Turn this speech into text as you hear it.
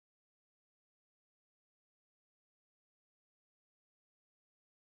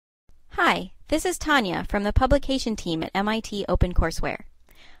Hi, this is Tanya from the publication team at MIT OpenCourseWare.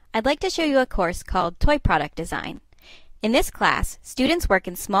 I'd like to show you a course called Toy Product Design. In this class, students work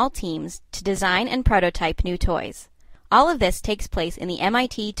in small teams to design and prototype new toys. All of this takes place in the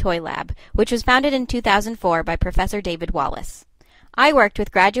MIT Toy Lab, which was founded in 2004 by Professor David Wallace. I worked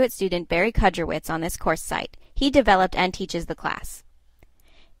with graduate student Barry Kudrowitz on this course site. He developed and teaches the class.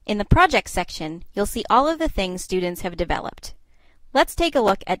 In the projects section, you'll see all of the things students have developed. Let's take a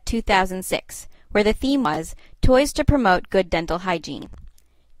look at 2006, where the theme was Toys to Promote Good Dental Hygiene.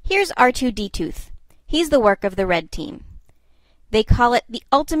 Here's R2D2. He's the work of the red team. They call it the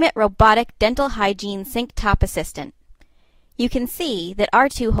ultimate robotic dental hygiene sink top assistant. You can see that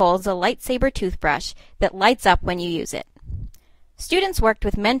R2 holds a lightsaber toothbrush that lights up when you use it. Students worked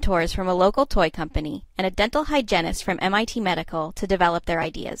with mentors from a local toy company and a dental hygienist from MIT Medical to develop their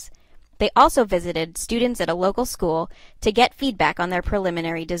ideas. They also visited students at a local school to get feedback on their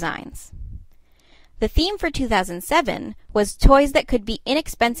preliminary designs. The theme for 2007 was toys that could be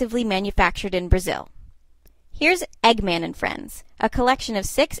inexpensively manufactured in Brazil. Here's Eggman and Friends, a collection of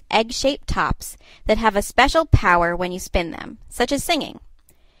 6 egg-shaped tops that have a special power when you spin them, such as singing.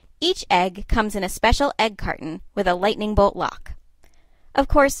 Each egg comes in a special egg carton with a lightning bolt lock. Of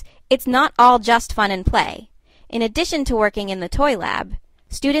course, it's not all just fun and play. In addition to working in the toy lab,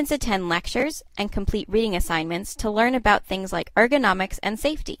 students attend lectures and complete reading assignments to learn about things like ergonomics and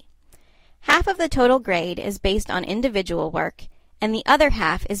safety. Half of the total grade is based on individual work, and the other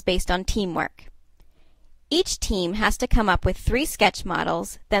half is based on teamwork. Each team has to come up with 3 sketch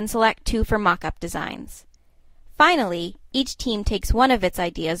models, then select 2 for mock-up designs. Finally, each team takes one of its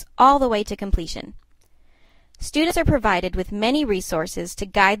ideas all the way to completion. Students are provided with many resources to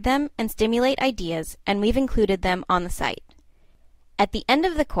guide them and stimulate ideas, and we've included them on the site. At the end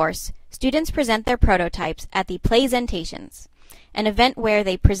of the course, students present their prototypes at the Playzentations, an event where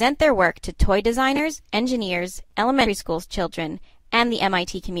they present their work to toy designers, engineers, elementary school children, and the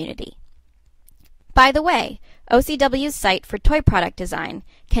MIT community. By the way, OCW's site for toy product design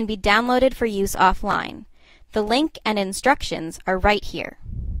can be downloaded for use offline. The link and instructions are right here.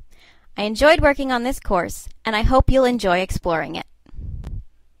 I enjoyed working on this course, and I hope you'll enjoy exploring it.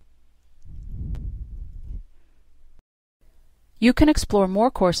 You can explore more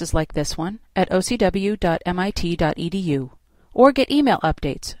courses like this one at ocw.mit.edu or get email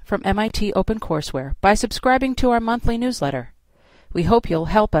updates from MIT OpenCourseWare by subscribing to our monthly newsletter. We hope you'll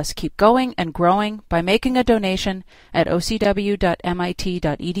help us keep going and growing by making a donation at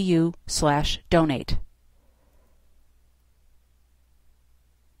ocw.mit.edu/donate.